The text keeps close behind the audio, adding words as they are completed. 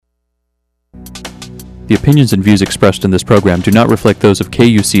The opinions and views expressed in this program do not reflect those of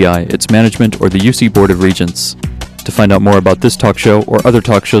KUCI, its management, or the UC Board of Regents. To find out more about this talk show or other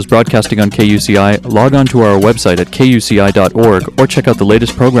talk shows broadcasting on KUCI, log on to our website at kuci.org or check out the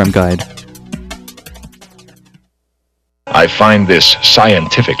latest program guide. I find this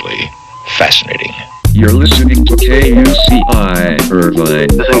scientifically fascinating. You're listening to KUCI Irvine.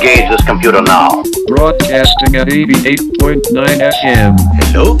 Disengage this computer now. Broadcasting at 88.9 FM.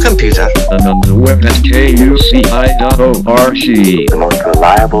 Hello, computer. And on the web at kuci.org. The most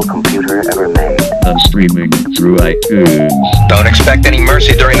reliable computer ever made. And streaming through iTunes. Don't expect any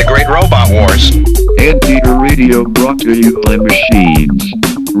mercy during the Great Robot Wars. Anteater Radio brought to you by machines.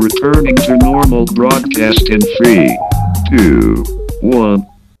 Returning to normal broadcast in 3, 2, 1.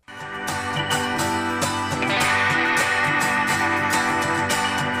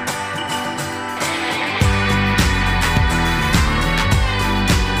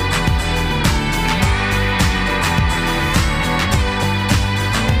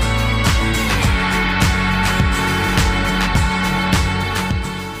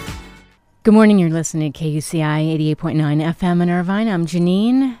 Good morning, you're listening to KUCI 88.9 FM in Irvine. I'm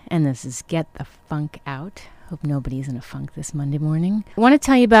Janine, and this is Get the Funk Out. Hope nobody's in a funk this Monday morning. I want to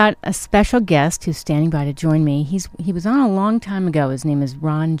tell you about a special guest who's standing by to join me. He was on a long time ago. His name is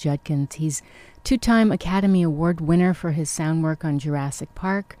Ron Judkins. He's two-time Academy Award winner for his sound work on Jurassic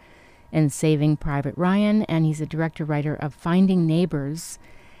Park and Saving Private Ryan, and he's a director-writer of Finding Neighbors,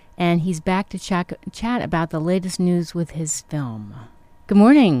 and he's back to chat about the latest news with his film. Good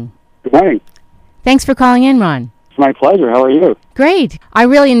morning. Good morning. Thanks for calling in, Ron. It's my pleasure. How are you? Great. I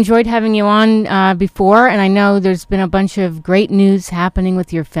really enjoyed having you on before, and I know there's been a bunch of great news happening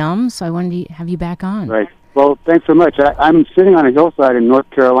with your film, so I wanted to have you back on. Right. Well, thanks so much. I'm sitting on a hillside in North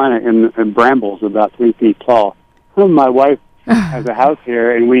Carolina in brambles about 3 feet tall. My wife has a house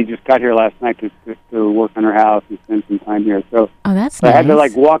here, and we just got here last night to work on her house and spend some time here. So that's nice. I had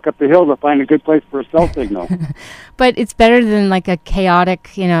to walk up the hill to find a good place for a cell signal. But it's better than a chaotic,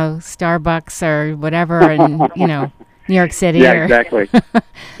 Starbucks or whatever in, New York City. Yeah, exactly.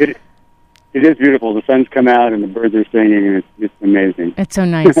 It is beautiful. The sun's come out and the birds are singing, and it's amazing. It's so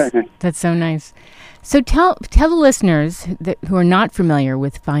nice. That's so nice. So tell the listeners who are not familiar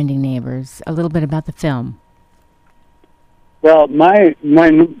with Finding Neighbors a little bit about the film. Well, my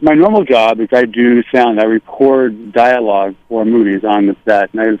normal job is I do sound. I record dialogue for movies on the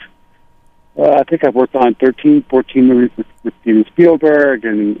set, and I think I've worked on 13, 14 movies with Steven Spielberg,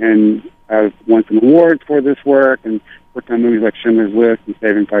 and I've won some awards for this work, and worked on movies like Schindler's List and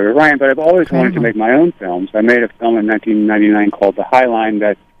Saving Private Ryan. But I've always wanted to make my own films. I made a film in 1999 called The High Line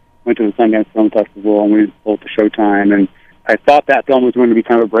that went to the Sundance Film Festival, and we sold to Showtime, and I thought that film was going to be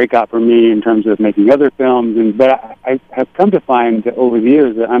kind of a breakout for me in terms of making other films, but I have come to find that over the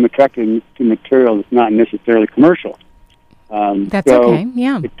years that I'm attracted to material that's not necessarily commercial. That's so okay,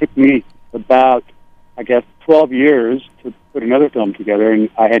 yeah. It took me about, 12 years to put another film together, and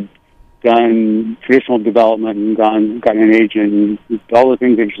I had done traditional development and gotten an agent and all the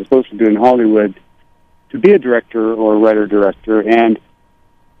things that you're supposed to do in Hollywood to be a director or a writer-director, and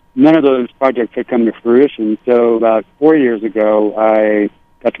none of those projects had come to fruition. So about 4 years ago, I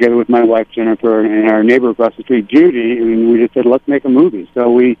got together with my wife, Jennifer, and our neighbor across the street, Judy, and we just said, let's make a movie.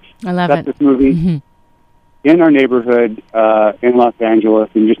 So we got this movie in our neighborhood in Los Angeles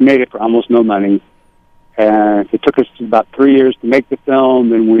and just made it for almost no money. And it took us about 3 years to make the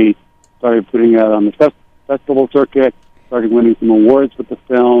film, and we started putting it on the festival circuit, started winning some awards with the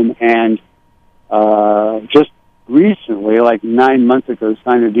film, and just recently, 9 months ago,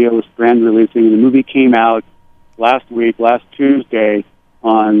 signed a deal with Strand Releasing, and the movie came out last Tuesday,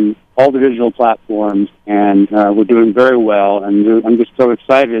 on all the digital platforms, and we're doing very well, and I'm just so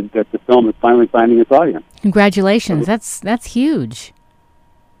excited that the film is finally finding its audience. Congratulations. That's huge.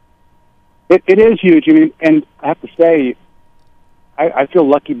 It is huge. And I have to say, I feel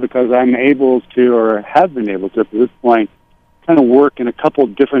lucky because I'm able to, or have been able to, at this point, kind of work in a couple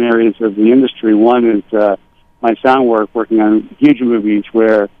of different areas of the industry. One is my sound work, working on huge movies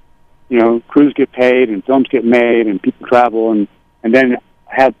where, crews get paid and films get made and people travel, and then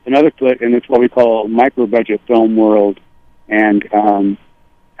I have another foot in it's what we call micro-budget film world. And I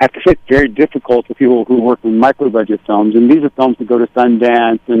have to say it's very difficult for people who work in micro-budget films, and these are films that go to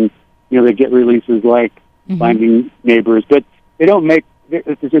Sundance, and, they get releases like Finding Neighbors, but they don't make,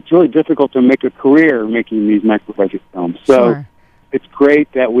 it's really difficult to make a career making these micro-budget films. So It's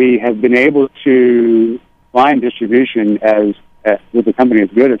great that we have been able to find distribution with a company as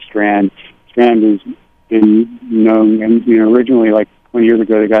good as Strand. Strand has been known, and originally, 20 years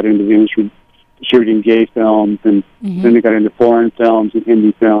ago, they got into the industry distributing gay films, and then they got into foreign films and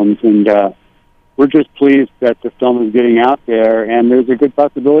indie films, and we're just pleased that the film is getting out there, and there's a good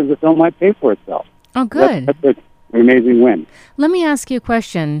possibility the film might pay for itself. Oh, good. That's an amazing win. Let me ask you a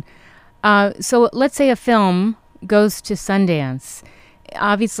question. So let's say a film goes to Sundance.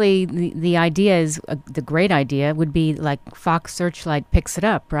 Obviously, the idea is, the great idea would be like Fox Searchlight picks it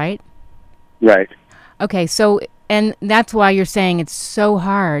up, right? Right. Okay, so, and that's why you're saying it's so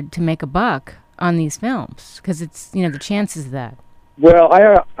hard to make a buck on these films, because it's, the chances of that. Well,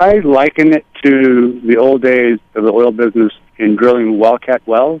 I liken it to the old days of the oil business in drilling wildcat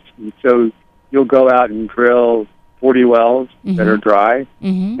wells. And so you'll go out and drill 40 wells that are dry,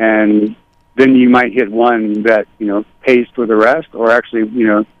 and then you might hit one that, pays for the rest, or actually,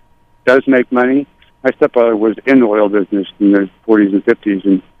 does make money. My stepfather was in the oil business in the 40s and 50s,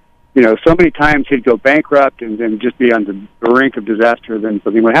 and, so many times he'd go bankrupt and then just be on the brink of disaster, then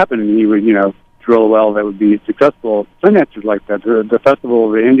something would happen, and he would, drill a well that would be successful. Sundance is like that. The festival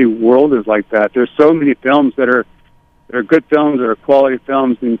of the indie world is like that. There's so many films that are good films, that are quality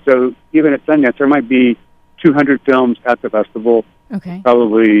films, and so even at Sundance, there might be 200 films at the festival,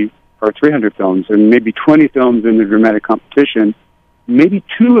 probably, or 300 films, and maybe 20 films in the dramatic competition. Maybe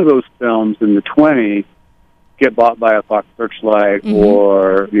 2 of those films in the 20 get bought by a Fox Searchlight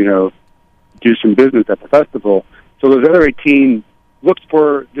or, do some business at the festival. So those other 18 looks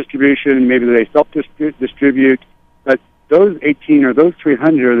for distribution, maybe they self-distribute, but those 18 or those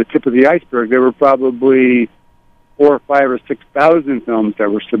 300 are the tip of the iceberg. There were probably 4 or 5 or 6,000 films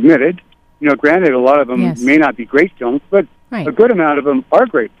that were submitted. Granted, a lot of them may not be great films, but a good amount of them are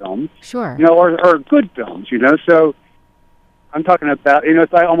great films. Sure. Or good films, So I'm talking about,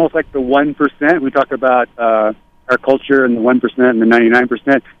 it's almost like the 1%. We talk about our culture and the 1% and the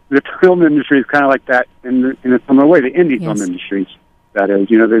 99%. The film industry is kind of like that in a similar way. The indie film industry, that is.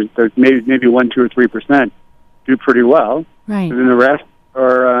 There's maybe 1, 2, or 3% do pretty well, right? And then the rest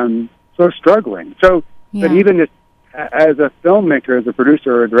are sort of struggling. So, but even as a filmmaker, as a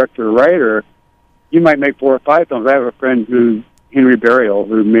producer, or a director, or writer, you might make 4 or 5 films. I have a friend Henry Burial,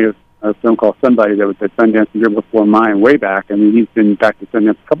 who made a film called Somebody that was at Sundance the year before mine, way back. I mean, he's been back to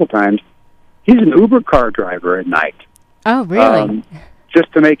Sundance a couple times. He's an Uber car driver at night. Oh, really?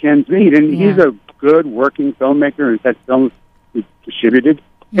 Just to make ends meet. And he's a good working filmmaker who's had films distributed.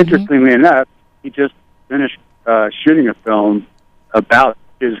 Interestingly enough, he just finished shooting a film about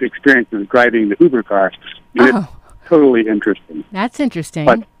his experiences driving the Uber car. It's totally interesting. That's interesting.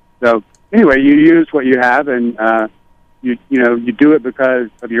 But, so anyway, you use what you have, and you do it because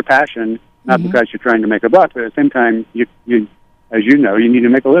of your passion, not because you're trying to make a buck. But at the same time, you as you know, you need to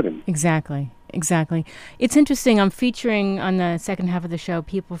make a living. Exactly. It's interesting. I'm featuring on the second half of the show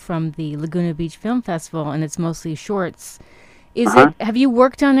people from the Laguna Beach Film Festival, and it's mostly shorts. Have you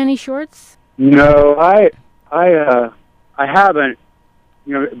worked on any shorts? No, I haven't.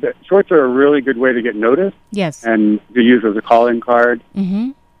 The shorts are a really good way to get noticed. Yes. And to use as a calling card.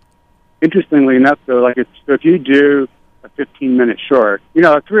 Interestingly enough, though, if you do a 15-minute short,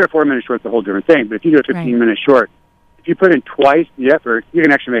 a 3 or 4 minute short's a whole different thing. But if you do a 15-minute short, if you put in twice the effort, you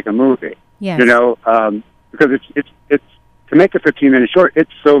can actually make a movie. Yes. Because it's to make a 15-minute short,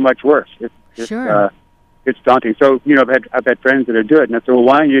 it's so much worse. It's daunting. So I've had friends that do it, and I said, well,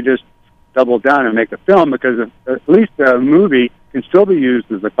 why don't you just double down and make a film? Because at least a movie can still be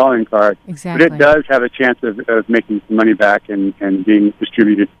used as a calling card. Exactly. But it does have a chance of making some money back and being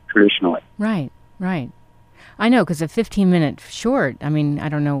distributed traditionally. Right. I know, because a 15-minute short, I mean, I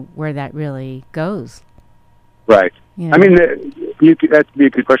don't know where that really goes. Right. I mean, that'd be a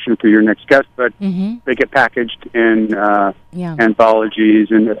good question for your next guest, but they get packaged in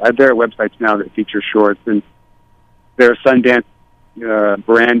anthologies, and there are websites now that feature shorts, and there are Sundance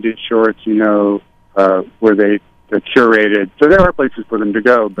branded shorts, where they're curated. So there are places for them to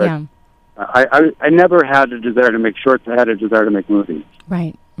go, but I never had a desire to make shorts. I had a desire to make movies.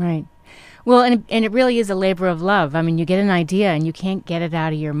 Right. Well, and it really is a labor of love. I mean, you get an idea and you can't get it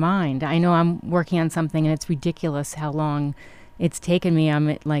out of your mind. I know I'm working on something and it's ridiculous how long it's taken me.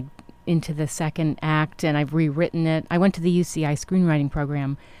 I'm into the second act and I've rewritten it. I went to the UCI screenwriting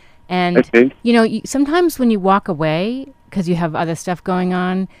program. And, sometimes when you walk away because you have other stuff going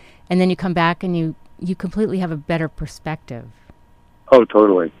on and then you come back and you completely have a better perspective. Oh,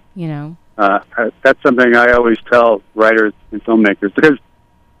 totally. That's something I always tell writers and filmmakers, because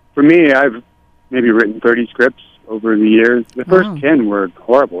for me, I've maybe written 30 scripts over the years. The first 10 were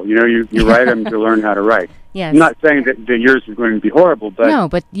horrible. You write them to learn how to write. Yes. I'm not saying that yours is going to be horrible, but... No,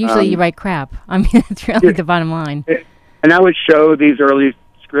 but usually you write crap. I mean, that's really the bottom line. And I would show these early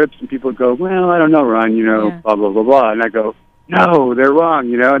scripts, and people would go, well, I don't know, Ron, blah, blah, blah, blah. And I go, no, they're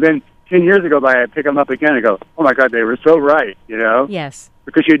wrong, And then 10 years ago, I'd pick them up again and go, oh, my God, they were so right, Yes.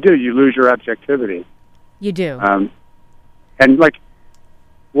 because you lose your objectivity. You do. And like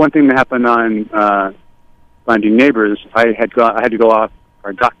one thing that happened on Finding Neighbors, I got to go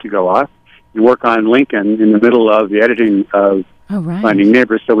off and work on Lincoln in the middle of the editing of Finding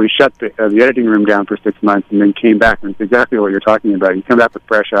Neighbors. So we shut the editing room down for 6 months and then came back, and it's exactly what you're talking about. You come back with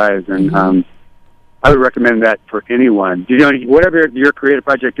fresh eyes, and I would recommend that for anyone. Whatever your creative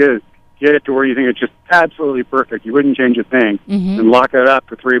project is, get it to where you think it's just absolutely perfect. You wouldn't change a thing, and lock it up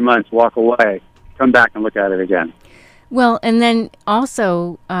for 3 months, walk away, come back and look at it again. Well, and then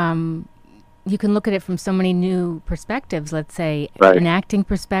also you can look at it from so many new perspectives. Let's say an acting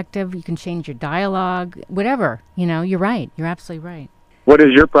perspective. You can change your dialogue, whatever. You're right. You're absolutely right. What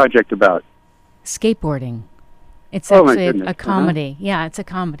is your project about? Skateboarding. It's actually a comedy. Yeah, it's a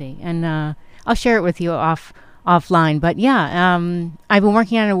comedy, and I'll share it with you offline. But yeah, I've been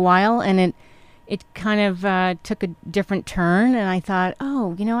working on it a while, and it kind of took a different turn, and I thought,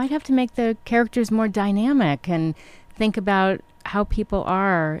 I'd have to make the characters more dynamic and think about how people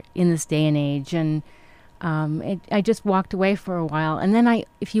are in this day and age. And I just walked away for a while. And then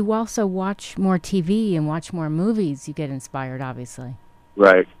if you also watch more TV and watch more movies, you get inspired, obviously.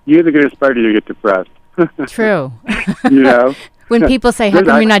 Right. You either get inspired or you get depressed. True. When people say, how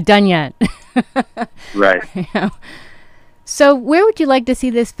come you're not done yet? Right. So where would you like to see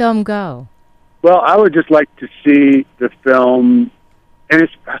this film go? Well, I would just like to see the film, and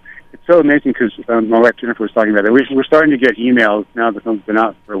it's so amazing because my wife Jennifer was talking about it. We're starting to get emails now the film's been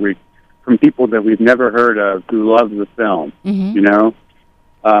out for a week from people that we've never heard of who love the film,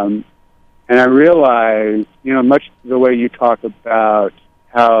 and I realize, much the way you talk about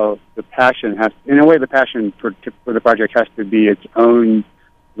how the passion the passion for the project has to be its own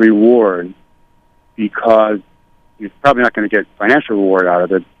reward, because you're probably not going to get financial reward out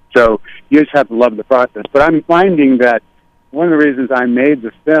of it. So you just have to love the process. But I'm finding that one of the reasons I made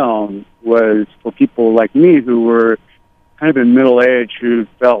the film was for people like me who were kind of in middle age, who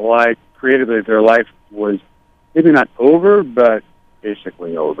felt like creatively their life was maybe not over, but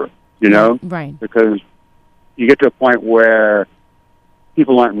basically over, Right. Because you get to a point where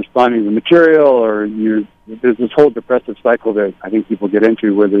people aren't responding to the material, or there's this whole depressive cycle that I think people get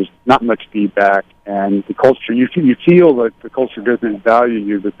into where there's not much feedback, and the culture, you feel that the culture doesn't value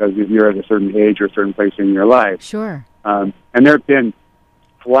you because you're at a certain age or a certain place in your life. Sure. And there have been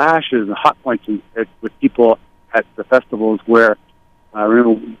flashes and hot points with people at the festivals where I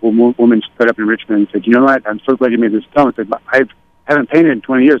remember a woman stood up in Richmond and said, "You know what? I'm so glad you made this film." I said, I haven't painted in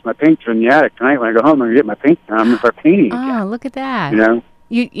 20 years. My paints are in the attic. Tonight when I go home, I'm going to get my paint done. I'm going to start painting again. Oh, look at that.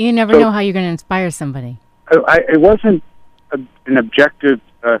 You never know how you're going to inspire somebody. It wasn't an objective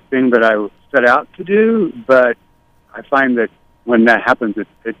thing that I set out to do, but I find that when that happens,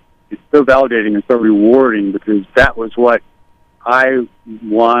 it's so validating and so rewarding, because that was what I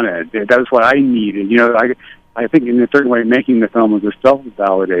wanted. That was what I needed. I think in a certain way making the film was a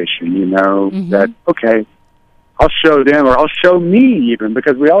self-validation, that, okay, I'll show them, or I'll show me even,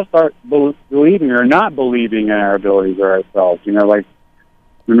 because we all start believing or not believing in our abilities or ourselves. Like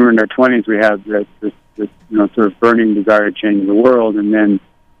when we're in our 20s, we have this sort of burning desire to change the world, and then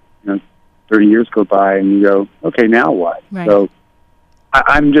 30 years go by, and you go, okay, now what? Right. So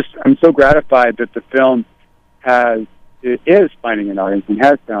I'm so gratified that the film is finding an audience and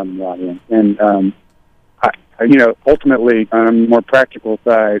has found an audience, and ultimately, on a more practical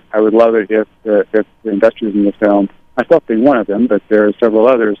side, I would love it if the investors in the film, myself being one of them, but there are several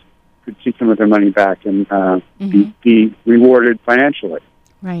others, could see some of their money back and be rewarded financially.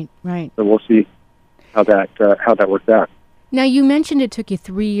 Right. So we'll see how that works out. Now, you mentioned it took you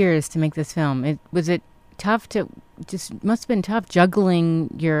 3 years to make this film. Was it tough must have been tough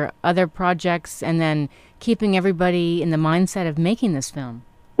juggling your other projects and then keeping everybody in the mindset of making this film?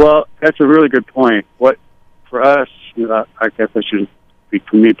 Well, that's a really good point. For us, I guess I should speak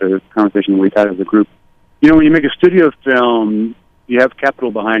for me to the conversation we've had as a group. When you make a studio film, you have capital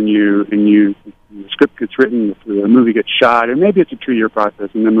behind you, and the script gets written, the movie gets shot, and maybe it's a 2-year process,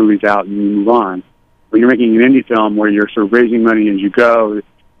 and the movie's out, and you move on. When you're making an indie film where you're sort of raising money as you go,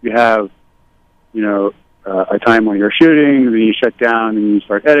 you have, a time when you're shooting, then you shut down, and you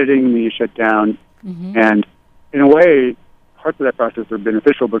start editing, then you shut down, and in a way, parts of that process are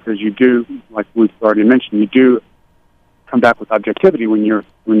beneficial because you do, like we've already mentioned, you do come back with objectivity when your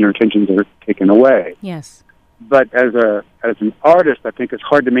intentions are taken away. Yes. But as an artist, I think it's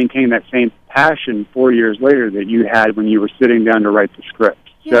hard to maintain that same passion 4 years later that you had when you were sitting down to write the script.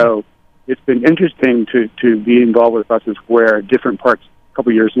 Yeah. So it's been interesting to be involved with a process where different parts a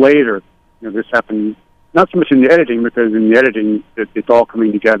couple years later, this happened not so much in the editing, because in the editing it's all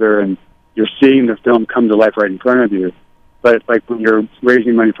coming together and you're seeing the film come to life right in front of you. But like when you're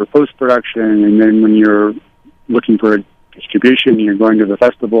raising money for post-production, and then when you're looking for a distribution, you're going to the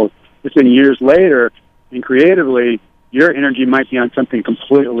festivals, just in years later, and creatively, your energy might be on something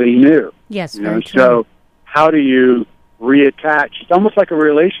completely new. Yes, you know? very true. So how do you reattach? It's almost like a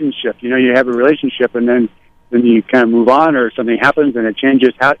relationship. You know, you have a relationship, and then you kind of move on, or something happens and it changes.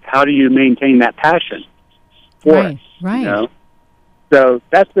 How do you maintain that passion for it? Right. You know? So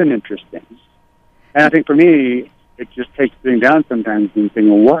that's been interesting. And I think for me, it just takes sitting down sometimes and thinking,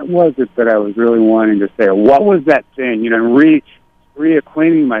 well, what was it that I was really wanting to say? Or what was that thing? You know,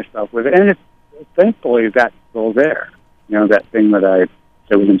 reacquainting myself with it. And thankfully, that's still there. You know, that thing that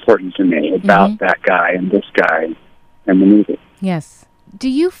was important to me about that guy and this guy and the movie. Yes. Do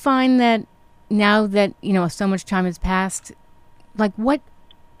you find that now that, you know, so much time has passed, like what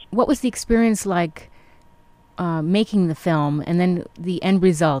was the experience like making the film and then the end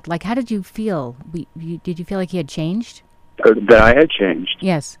result? Like, how did you feel? Did you feel like you had changed? That I had changed?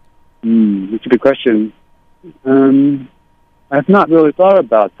 Yes. That's a good question. I've not really thought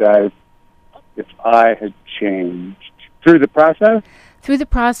about that, if I had changed. Through the process? Through the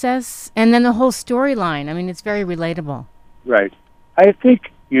process, and then the whole storyline. I mean, it's very relatable. Right. I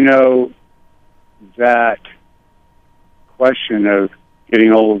think, you know, that question of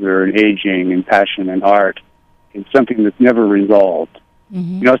getting older and aging and passion and art is something that's never resolved.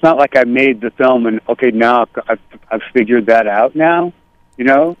 Mm-hmm. You know, it's not like I made the film and, okay, now I've figured that out now, you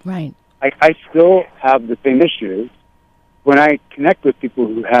know? Right. I still have the same issues. When I connect with people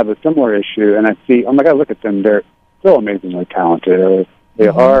who have a similar issue and I see, oh my God, look at them, they're so amazingly talented, or they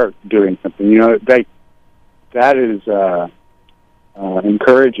are doing something, you know, that is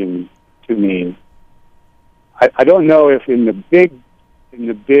encouraging to me. I don't know if in the big, this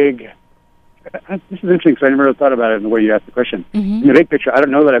is interesting because I never really thought about it in the way you asked the question. Mm-hmm. In the big picture, I don't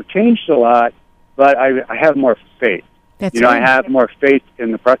know that I've changed a lot, but I have more faith. That's you know, right. I have more faith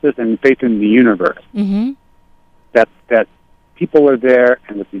in the process and faith in the universe. Mm-hmm. That people are there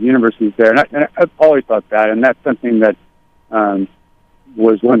and that the universe is there. And I've always thought that, and that's something that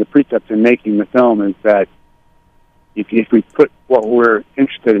was one of the precepts in making the film, is that if we put what we're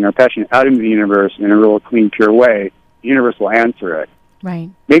interested in, our passion, out into the universe in a real clean, pure way, the universe will answer it. Right.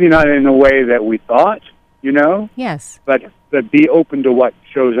 Maybe not in the way that we thought, you know, Yes. but be open to what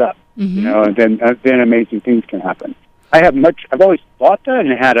shows up, Mm-hmm. you know, and then amazing things can happen. I've always thought that,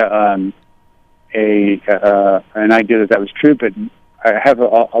 and had an idea that was true, but I have a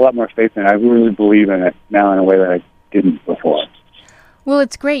lot more faith in it. I really believe in it now in a way that I didn't before. Well,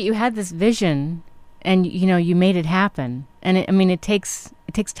 it's great. You had this vision, and you know you made it happen. And it takes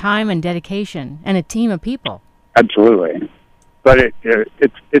time and dedication and a team of people. Absolutely, but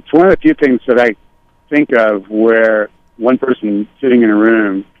it's one of the few things that I think of where one person sitting in a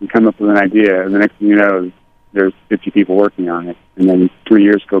room can come up with an idea, and the next thing you know, there's 50 people working on it, and then 3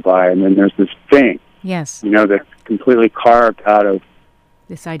 years go by, and then there's this thing, Yes. you know, that's completely carved out of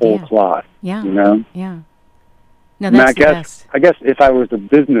This idea. whole cloth. Yeah. You know. Yeah. No, And that's the best. I guess if I was a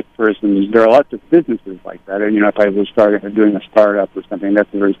business person, there are lots of businesses like that. And, you know, if I was doing a startup or something,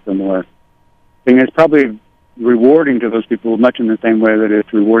 that's a very similar thing. It's probably rewarding to those people much in the same way that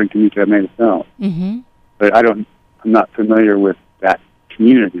it's rewarding to me to have made a film. Mm-hmm. But I'm not familiar with that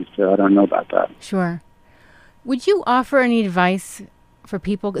community, so I don't know about that. Sure. Would you offer any advice for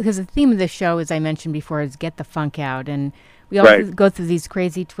people? Because the theme of the show, as I mentioned before, is get the funk out. And we all Right. go through these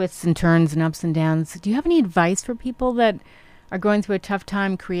crazy twists and turns and ups and downs. Do you have any advice for people that are going through a tough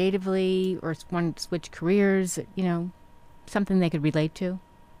time creatively or want to switch careers, you know, something they could relate to?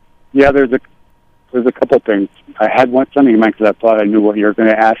 Yeah, there's a couple things. I had something in mind because I thought I knew what you were going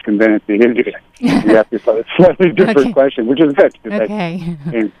to ask, and then at the end you asked a slightly different Okay. question, which is good because Okay.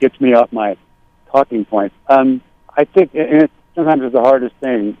 it gets me off my talking points. I think, and sometimes it's the hardest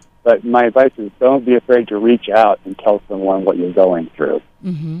thing, but my advice is don't be afraid to reach out and tell someone what you're going through.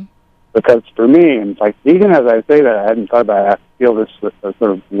 Mm-hmm. Because for me, and like even as I say that, I hadn't thought about it, I feel this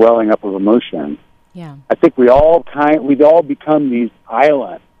sort of welling up of emotion. Yeah. I think we'd all become these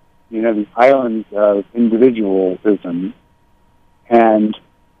islands, you know, these islands of individualism, and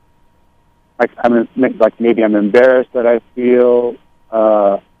maybe I'm embarrassed that I feel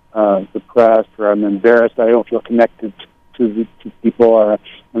depressed, or I'm embarrassed that I don't feel connected to people.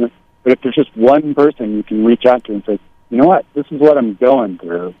 But if there's just one person you can reach out to and say, you know what, this is what I'm going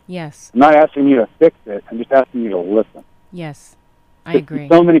through. Yes. I'm not asking you to fix it. I'm just asking you to listen. Yes. I agree.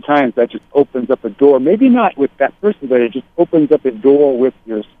 So many times that just opens up a door, maybe not with that person, but it just opens up a door with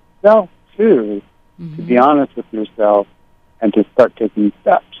yourself, too, to be honest with yourself and to start taking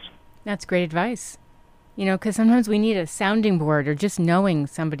steps. That's great advice. You know, because sometimes we need a sounding board or just knowing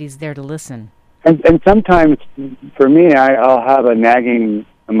somebody's there to listen. And sometimes, for me, I'll have a nagging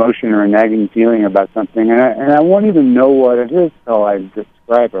emotion or a nagging feeling about something, and I won't even know what it is until I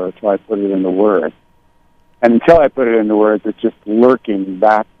describe it or until I put it into words. And until I put it into words, it's just lurking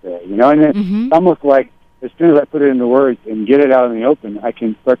back there, you know? And it's almost like as soon as I put it into words and get it out in the open, I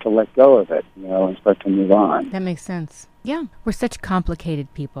can start to let go of it, you know, and start to move on. That makes sense. Yeah, we're such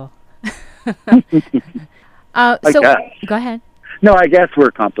complicated people. I So, guess. go ahead. No, I guess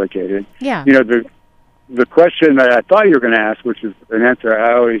we're complicated. Yeah. You know, the question that I thought you were going to ask, which is an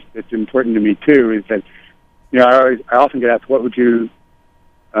answer it's important to me too, is that, you know, I often get asked, what advice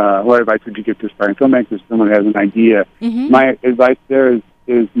would you give to aspiring filmmakers, someone who has an idea? My advice there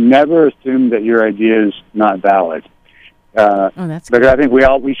is never assume that your idea is not valid. That's good. Because I think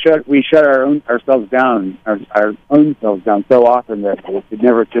we shut our own selves down so often that it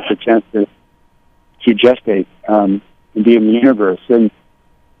never gets a chance to gestate and be in the universe. And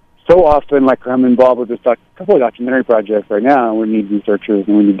so often, like I'm involved with this couple of documentary projects right now, and we need researchers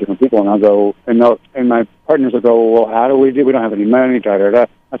and we need different people. And I'll go, and my partners will go, well, how do we do? We don't have any money, da-da-da.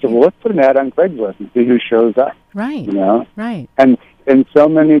 I said, well, let's put an ad on Craigslist and see who shows up. Right. You know? Right. And so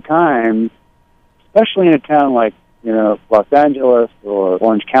many times, especially in a town like, you know, Los Angeles or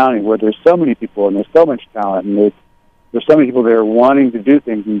Orange County, where there's so many people and there's so much talent, and there's so many people that are wanting to do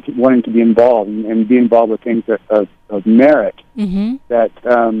things and wanting to be involved and be involved with things of merit, that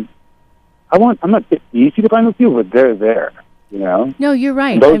I'm not, it's easy to find those people, but they're there, you know? No, you're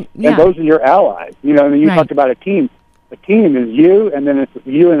right. And those are your allies. You know, and you talked about a team. A team is you, and then it's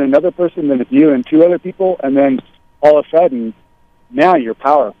you and another person, then it's you and two other people, and then all of a sudden, now you're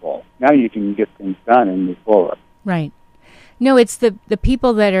powerful. Now you can get things done and move forward. Right. No, it's the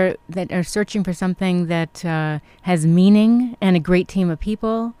people that are searching for something that has meaning and a great team of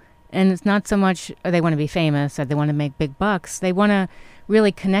people. And it's not so much they want to be famous or they want to make big bucks. They want to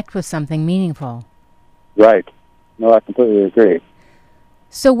really connect with something meaningful. Right. No, I completely agree.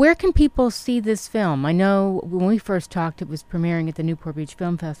 So where can people see this film? I know when we first talked, it was premiering at the Newport Beach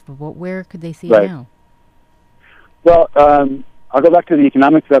Film Festival. But where could they see it now? Well, I'll go back to the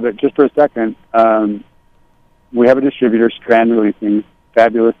economics of it just for a second. We have a distributor, Strand Releasing,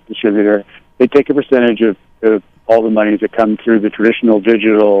 fabulous distributor. They take a percentage of all the monies that come through the traditional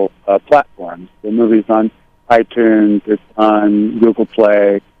digital platforms. The movie's on iTunes, it's on Google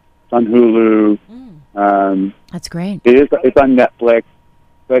Play, it's on Hulu. That's great. It's on Netflix.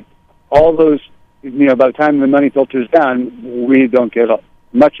 But all those, you know, by the time the money filters down, we don't get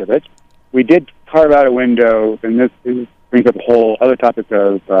much of it. We did carve out a window, and this brings up a whole other topic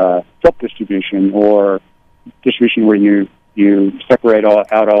of self-distribution or distribution where you separate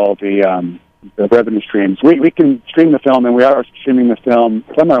out all the revenue streams. We can stream the film, and we are streaming the film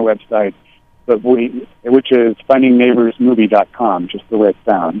from our website, which is findingneighborsmovie.com, just the way it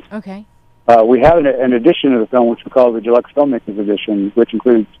sounds. Okay. We have an edition of the film, which we call the Deluxe Filmmakers Edition, which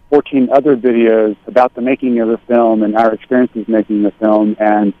includes 14 other videos about the making of the film and our experiences making the film.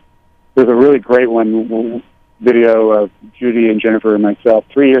 And there's a really great video of Judy and Jennifer and myself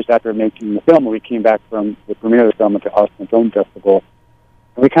 3 years after making the film. We came back from the premiere of the film at the Austin Film Festival.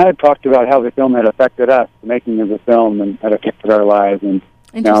 And we kind of talked about how the film had affected us, the making of the film, and had affected our lives, and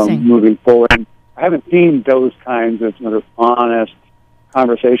now moving forward. I haven't seen those kinds of sort of honest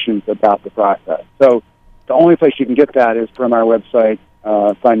conversations about the process. So the only place you can get that is from our website,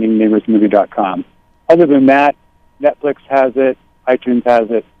 findingneighborsmovie.com. Other than that, Netflix has it, iTunes has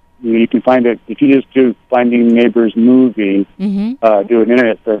it. You can find it if you just do Finding Neighbors Movie, do an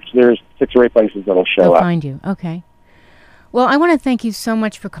internet search. There's 6 or 8 places that'll show up. They'll find you. Okay. Well, I want to thank you so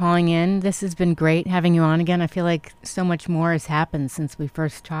much for calling in. This has been great having you on again. I feel like so much more has happened since we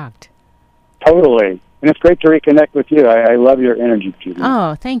first talked. Totally. And it's great to reconnect with you. I love your energy, Judy.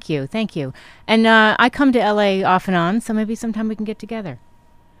 Oh, thank you. Thank you. And I come to L.A. off and on, so maybe sometime we can get together.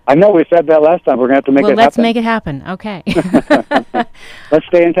 I know we said that last time. We're going to have to make it happen. Well, let's make it happen. Okay. Let's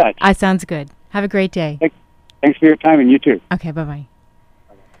stay in touch. Sounds good. Have a great day. Thanks for your time, and you too. Okay, bye-bye.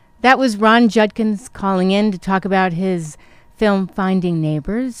 That was Ron Judkins calling in to talk about his film Finding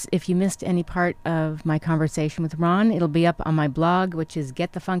Neighbors. If you missed any part of my conversation with Ron, it'll be up on my blog, which is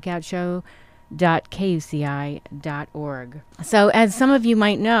getthefunkoutshow.kuci.org. So as some of you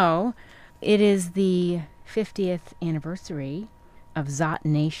might know, it is the 50th anniversary of Zot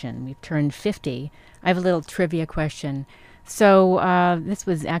Nation. We've turned 50. I have a little trivia question. So this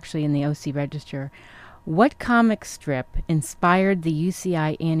was actually in the OC Register. What comic strip inspired the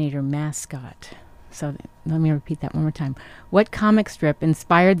UCI Anteater mascot? So let me repeat that one more time. What comic strip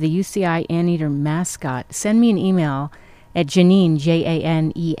inspired the UCI Anteater mascot? Send me an email at Janine,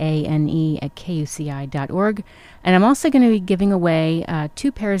 JANEANE, at KUCI.org. And I'm also going to be giving away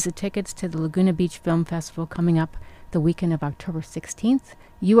 2 pairs of tickets to the Laguna Beach Film Festival coming up the weekend of October 16th.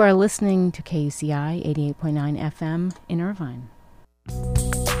 You are listening to KUCI 88.9 FM in Irvine.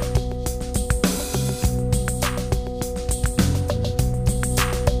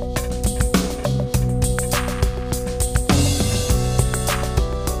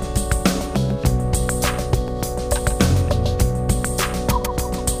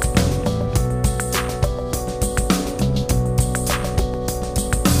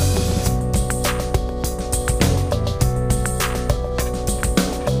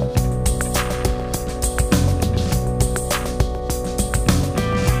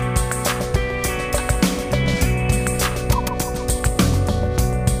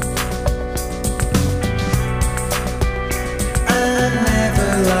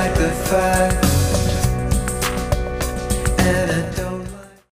 Fact